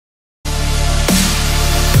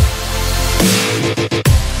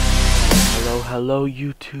Hello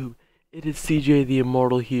YouTube, it is CJ the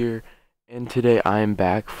Immortal here, and today I am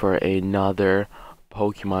back for another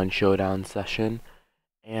Pokemon Showdown session,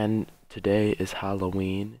 and today is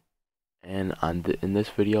Halloween, and in this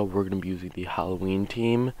video we're going to be using the Halloween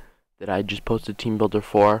team that I just posted Team Builder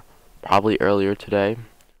for, probably earlier today,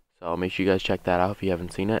 so make sure you guys check that out if you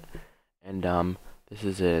haven't seen it. And this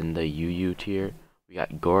is in the UU tier. We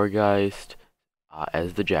got Gourgeist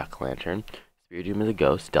as the Jack-o'-lantern, Spiritomb is the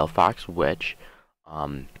ghost, Delphox witch,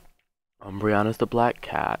 Umbreon is the black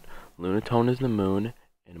cat, Lunatone is the moon,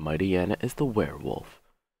 and Mightyena is the werewolf.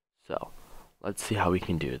 So, let's see how we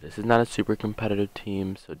can do. This is not a super competitive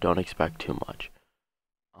team, so don't expect too much.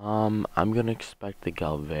 I'm gonna expect the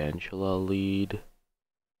Galvantula lead,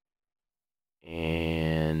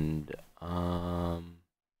 and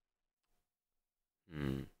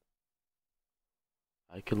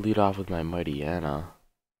I could lead off with my Mightyena.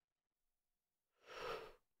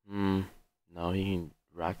 No, he can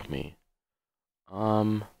wreck me.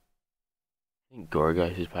 I think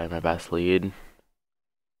Gourgeist is probably my best lead.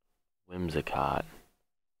 Whimsicott.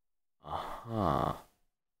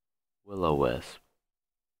 Will-O-Wisp.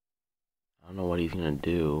 I don't know what he's gonna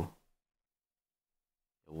do.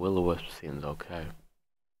 The Will-O-Wisp seems okay.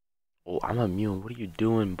 Oh, I'm immune. What are you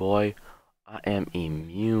doing, boy? I am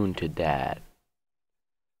immune to that.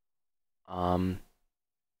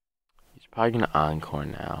 He's probably gonna Encore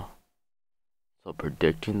now. So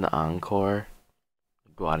predicting the Encore,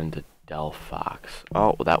 go out into Delphox.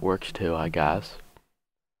 Oh, that works too, I guess.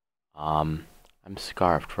 I'm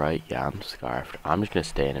Scarfed, right? Yeah, I'm Scarfed. I'm just gonna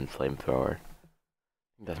stay in Flamethrower. I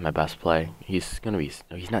think that's my best play. He's gonna be.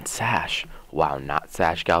 No, he's not Sash. Wow, not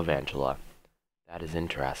Sash Galvantula. That is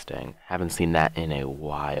interesting. Haven't seen that in a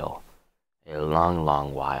while. A long,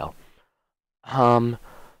 long while.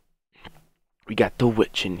 We got the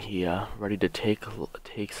witch in here, ready to take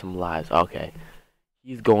some lives. Okay,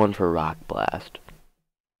 he's going for Rock Blast.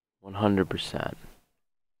 100%.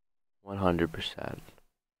 100%.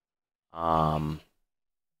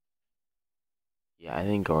 Yeah, I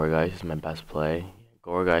think Gourgeist is my best play.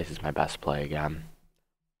 Gourgeist is my best play again.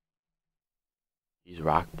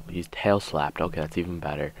 He's tail slapped. Okay, that's even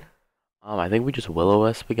better. I think we just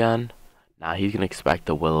Will-O-Wisp again. Nah, he's gonna expect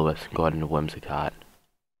the Will-O-Wisp and go ahead into Whimsicott.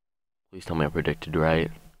 Please tell me I predicted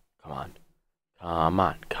right. Come on. Come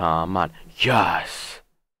on. Come on. Yes!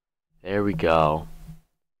 There we go.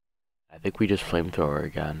 I think we just Flamethrower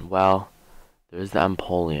again. Well, there's the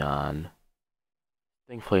Empoleon. I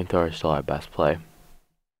think Flamethrower is still our best play.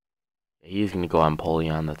 He's going to go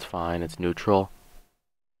Empoleon. That's fine. It's neutral.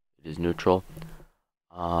 It is neutral.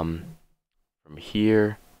 From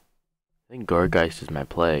here, I think Gourgeist is my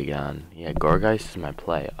play again. Yeah, Gourgeist is my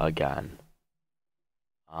play again.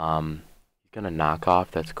 He's gonna knock off.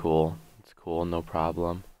 That's cool. It's cool, no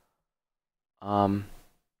problem. I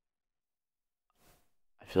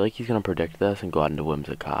feel like he's gonna predict this and go out into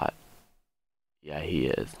Whimsicott. Yeah, he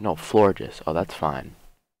is. No, Florges. Oh, that's fine.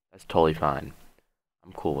 That's totally fine.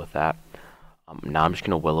 I'm cool with that. Now I'm just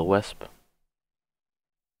gonna Will-O-Wisp.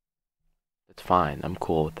 That's fine. I'm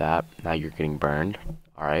cool with that. Now you're getting burned.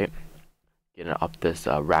 All right. Getting up this,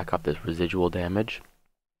 rack up this residual damage.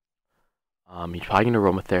 He's probably gonna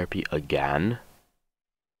Aromatherapy again.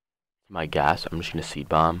 My guess. I'm just gonna Seed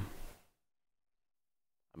Bomb.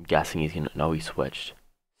 I'm guessing he's gonna. No, he switched.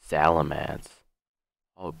 Salamence.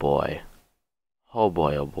 Oh boy. Oh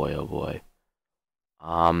boy. Oh boy. Oh boy.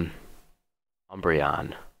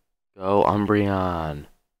 Umbreon. Go Umbreon.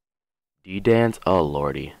 D-Dance. Oh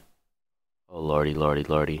lordy. Oh lordy, lordy,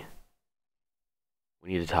 lordy. We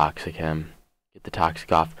need to Toxic him. Get the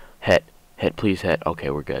Toxic off. Hit. Hit. Please hit. Okay,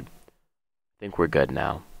 we're good. I think we're good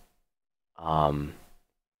now.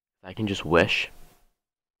 I can just Wish.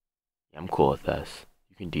 Yeah, I'm cool with this.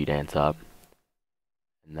 You can D-Dance up.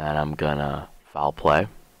 And then I'm gonna Foul Play.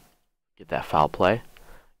 Get that Foul Play.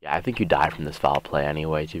 Yeah, I think you die from this Foul Play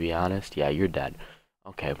anyway, to be honest. Yeah, you're dead.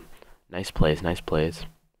 Okay. Nice plays, nice plays.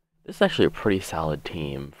 This is actually a pretty solid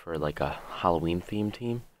team for like a Halloween themed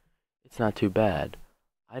team. It's not too bad.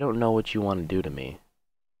 I don't know what you want to do to me.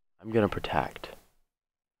 I'm gonna Protect.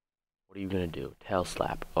 What are you gonna do? Tail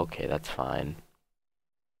Slap. Okay, that's fine.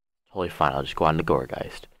 Totally fine. I'll just go on to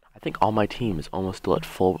Gourgeist. I think all my team is almost still at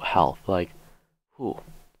full health. Like, whew.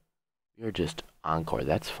 You're just Encore.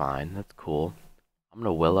 That's fine. That's cool. I'm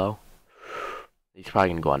gonna Willow. He's probably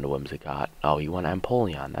gonna go on to Whimsicott. Oh, you want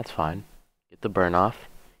Empoleon. That's fine. Get the burn off.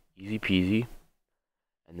 Easy peasy.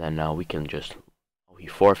 And then we can just... Oh, he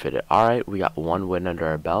forfeited. Alright, we got one win under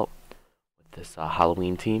our belt with this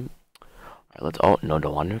Halloween team. Alright, let's... Oh, no,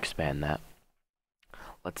 don't want to expand that.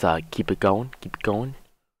 Let's keep it going. Keep it going.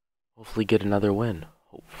 Hopefully get another win.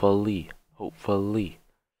 Hopefully. Hopefully.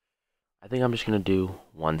 I think I'm just gonna do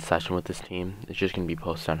one session with this team. It's just gonna be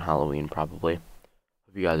posted on Halloween probably.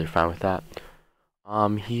 Hope you guys are fine with that.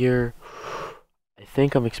 Here, I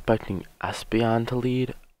think I'm expecting Espeon to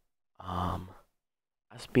lead.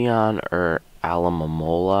 Espeon or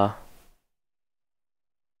Alamamola.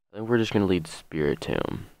 I think we're just gonna lead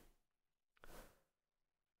Spiritomb.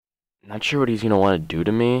 Not sure what he's gonna want to do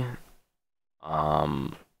to me.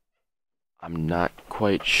 I'm not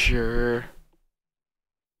quite sure.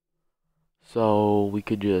 So we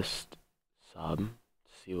could just sub,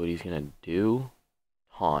 see what he's gonna do.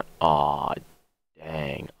 Taunt. Aw,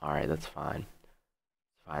 dang. Alright, that's fine.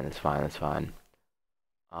 That's fine.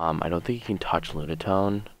 I don't think he can touch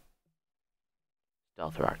Lunatone.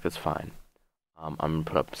 Stealth Rock, that's fine. I'm gonna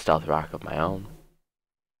put up Stealth Rock of my own.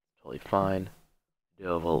 Totally fine. I do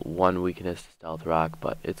have one weakness to Stealth Rock,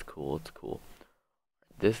 but it's cool.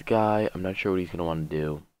 This guy, I'm not sure what he's gonna want to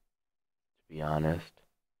do, to be honest.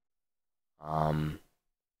 I'm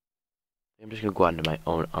just gonna go out into my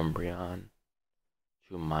own Umbreon.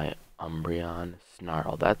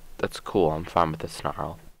 Snarl. That's cool. I'm fine with the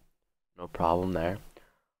Snarl. No problem there.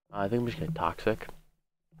 I think I'm just gonna Toxic.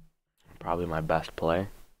 Probably my best play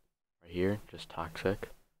right here. Just Toxic.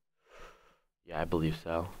 Yeah, I believe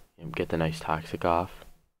so. Get the nice Toxic off.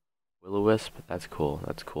 Will-O-Wisp. That's cool.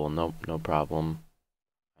 No problem.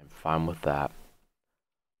 I'm fine with that.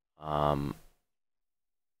 I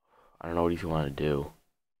don't know what he's going to do.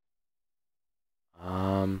 He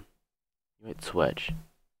might switch.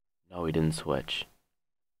 No, he didn't switch.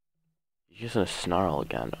 He's just gonna Snarl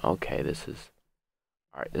again. Okay, this is...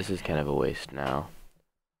 Alright, this is kind of a waste now.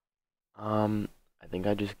 I think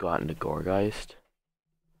I just go out into Gourgeist.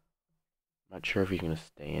 Not sure if he's gonna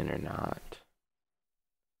stay in or not.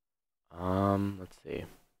 Let's see.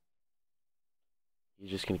 He's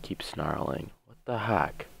just gonna keep snarling. What the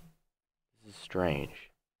heck? This is strange.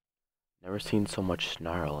 Never seen so much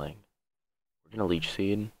snarling. We're gonna Leech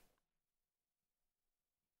Seed.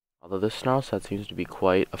 Although this Snarl set seems to be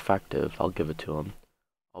quite effective, I'll give it to him.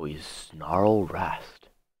 Oh, he's Snarl Rest.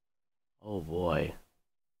 Oh boy.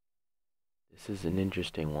 This is an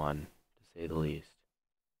interesting one, to say the least.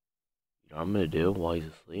 You know what I'm gonna do while he's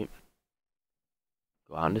asleep?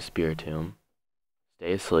 Go out into Spiritomb.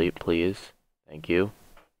 Stay asleep, please. Thank you.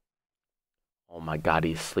 Oh my god,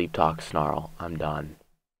 he's Sleep Talk Snarl. I'm done.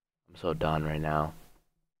 I'm so done right now.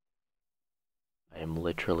 I am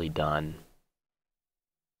literally done.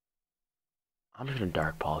 I'm just gonna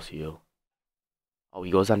Dark Pulse you. Oh,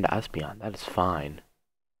 he goes on to Espeon. That is fine.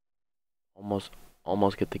 Almost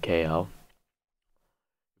get the KO.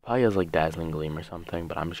 He probably has like Dazzling Gleam or something,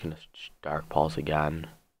 but I'm just gonna Dark Pulse again.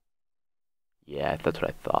 Yeah, that's what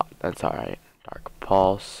I thought. That's alright. Dark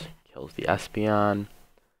Pulse kills the Espeon.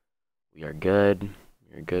 We are good.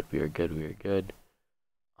 We are good.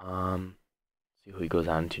 See who he goes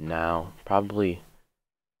on to now. Probably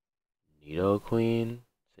Nidoqueen.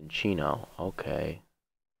 Cinccino. Okay.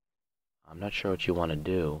 I'm not sure what you want to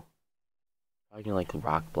do. I can like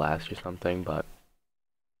Rock Blast or something, but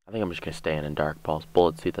I think I'm just gonna stay in Dark Pulse.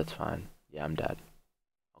 Bullet Seed, that's fine. Yeah, I'm dead.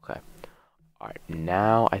 Okay. Alright,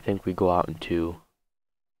 now I think we go out into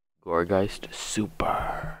Gourgeist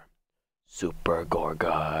Super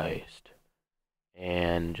Gourgeist.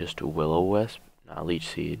 And just Will-O-Wisp. Nah, Leech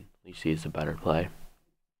Seed. Leech Seed is a better play.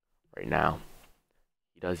 Right now.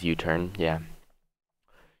 He does U-turn, yeah.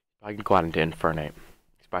 I can go out into Infernape.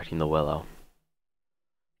 Expecting the Willow.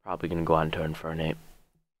 Probably gonna go out into Infernape.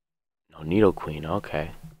 No, Nidoqueen,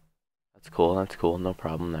 okay. That's cool, no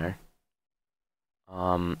problem there.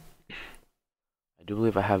 I do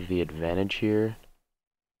believe I have the advantage here.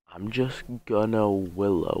 I'm just gonna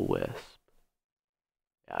Will-O-Wisp.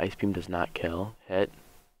 Yeah, Ice Beam does not kill. Hit.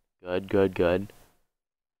 Good.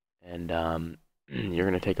 And, you're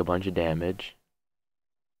gonna take a bunch of damage.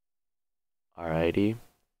 Alrighty.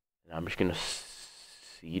 And I'm just gonna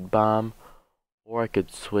Seed Bomb. Or I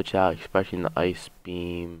could switch out, expecting the Ice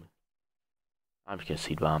Beam. I'm just gonna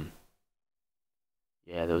Seed Bomb.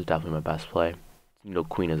 Yeah, that was definitely my best play.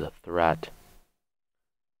 Nidoqueen is a threat.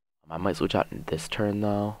 I might switch out in this turn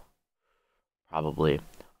though. Probably.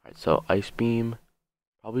 Alright, so Ice Beam.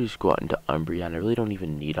 Probably just go out into Umbreon. I really don't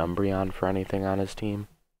even need Umbreon for anything on his team.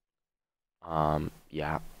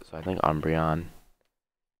 Yeah. So I think Umbreon.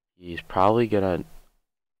 He's probably gonna...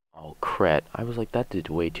 Oh, crit. I was like, that did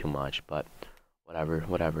way too much, but whatever.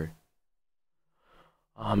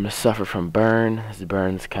 I'm gonna suffer from burn. This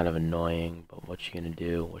burn's kind of annoying, but what you gonna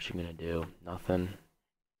do? Nothing.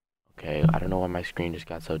 Okay, I don't know why my screen just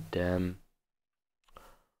got so dim.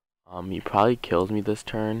 He probably kills me this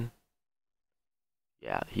turn.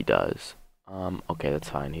 Yeah, he does. Okay, that's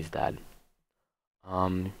fine. He's dead.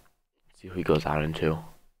 See who he goes out into.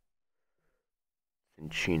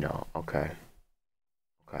 Chino. Okay.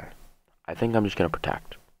 Okay. I think I'm just gonna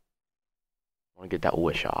protect. I want to get that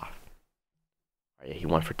wish off. Alright, he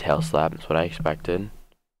went for tail slap. That's what I expected.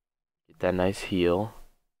 Get that nice heal.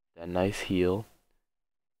 That nice heal.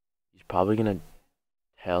 He's probably gonna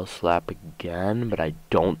tail slap again, but I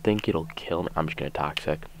don't think it'll kill me. I'm just gonna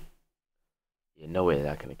toxic. Yeah, no way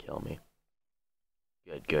that's gonna kill me.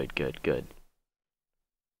 Good, good, good, good.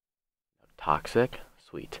 Toxic?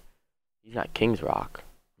 Sweet. He's not King's Rock.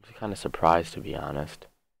 I'm just kind of surprised, to be honest.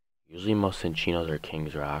 Usually most Cinchinos are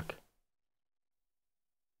King's Rock.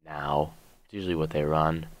 Now, it's usually what they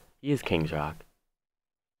run. He is King's Rock.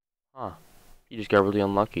 Huh. He just got really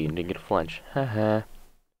unlucky and didn't get a flinch. Haha.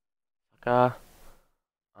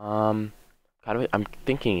 I'm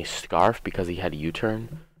thinking he's Scarf because he had a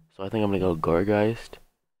U-turn. So I think I'm gonna go Gorgeist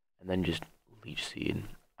and then just Leech Seed.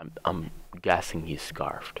 I'm guessing he's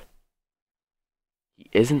Scarfed. He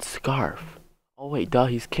isn't Scarf. Oh wait, duh,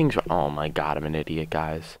 he's King's Rock. Oh my god, I'm an idiot,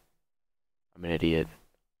 guys. I'm an idiot.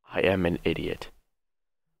 I am an idiot.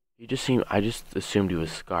 I just assumed he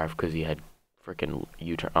was Scarf because he had freaking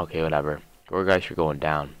U-turn. Okay, whatever. Gorgeist, you're going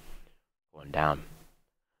down. Going down.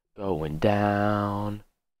 Going down.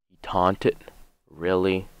 He taunted.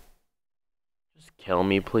 Really? Just kill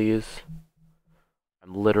me, please.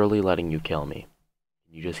 I'm literally letting you kill me.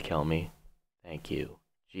 Can you just kill me? Thank you.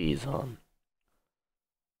 Jeez,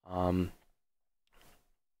 I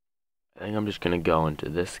think I'm just gonna go into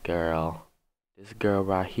this girl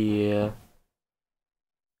right here,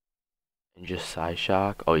 and just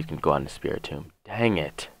Psyshock. Oh, he's gonna go on the Spirit Tomb. Dang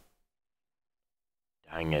it.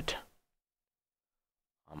 Dang it.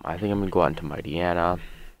 I think I'm gonna go out into Mightyena.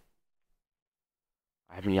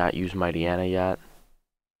 I haven't yet used Mightyena yet.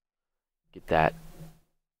 Get that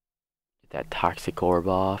Toxic Orb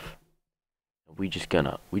off. We just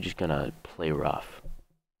gonna play rough.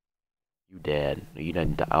 You dead. You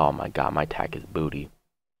didn't die. Oh my god, my attack is booty.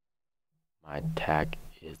 My attack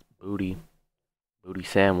is booty. Booty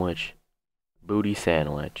sandwich. Booty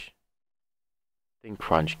sandwich. I think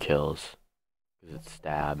Crunch kills. Because it's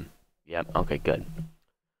stab. Yep, okay, good.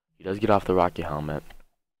 He does get off the Rocky Helmet.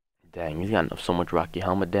 Dang, he's got so much Rocky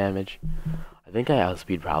Helmet damage. I think I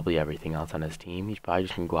outspeed probably everything else on his team. He's probably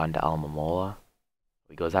just gonna go out into Alamomola.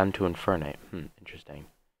 He goes out into Infernape. Interesting.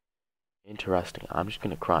 Interesting. I'm just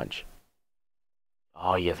gonna Crunch.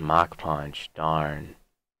 Oh, he has Mach Punch. Darn.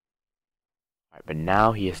 Alright, but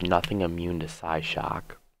now he is nothing immune to Psyshock.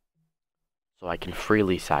 So I can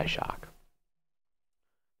freely Psyshock.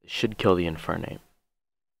 This should kill the Infernape.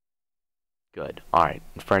 Good. Alright,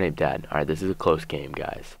 Infernape dead. Alright, this is a close game,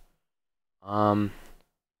 guys.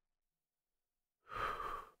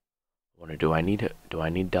 Do I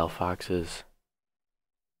need Delphox's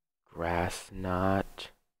Grass Knot?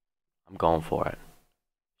 I'm going for it.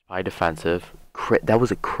 Probably defensive. Crit. That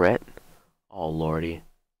was a crit? Oh lordy.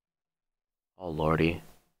 Oh lordy.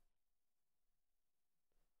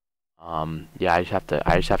 Yeah, I just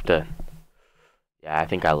have to. Yeah, I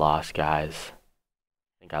think I lost, guys.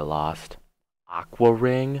 I think I lost. Aqua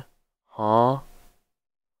Ring? Huh?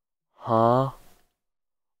 Huh?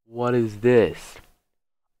 What is this?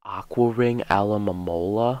 Aqua Ring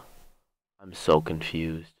Alamomola? I'm so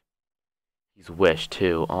confused. He's Wish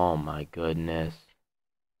too. Oh my goodness.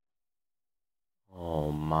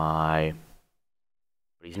 Oh my.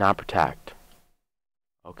 But he's not Protect.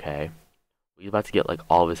 Okay. He's about to get like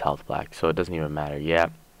all of his health back, so it doesn't even matter. Yeah.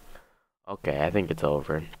 Okay, I think it's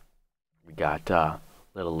over. We got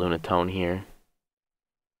little Lunatone here.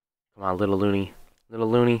 Come on, little Looney. Little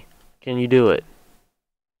Looney. Can you do it?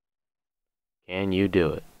 Can you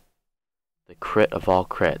do it? The crit of all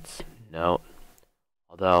crits. No.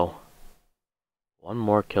 Although, one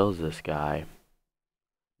more kills this guy.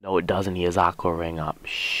 No, it doesn't. He has Aqua Ring up.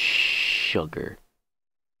 Sugar.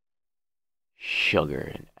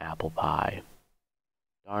 Sugar and apple pie.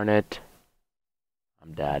 Darn it.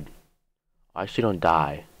 I'm dead. I actually don't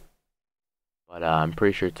die. But I'm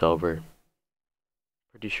pretty sure it's over.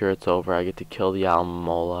 Pretty sure it's over. I get to kill the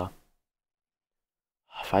Alamomola.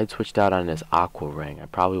 If I'd switched out on his Aqua Ring, I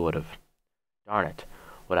probably would have. Darn it.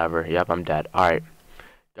 Whatever. Yep, I'm dead. Alright.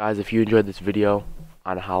 Guys, if you enjoyed this video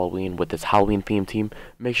on Halloween with this Halloween themed team,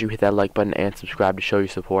 make sure you hit that like button and subscribe to show your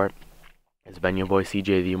support. It's been your boy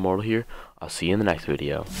CJ the Immortal here. I'll see you in the next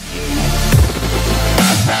video.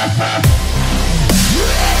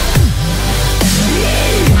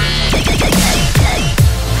 Yeah.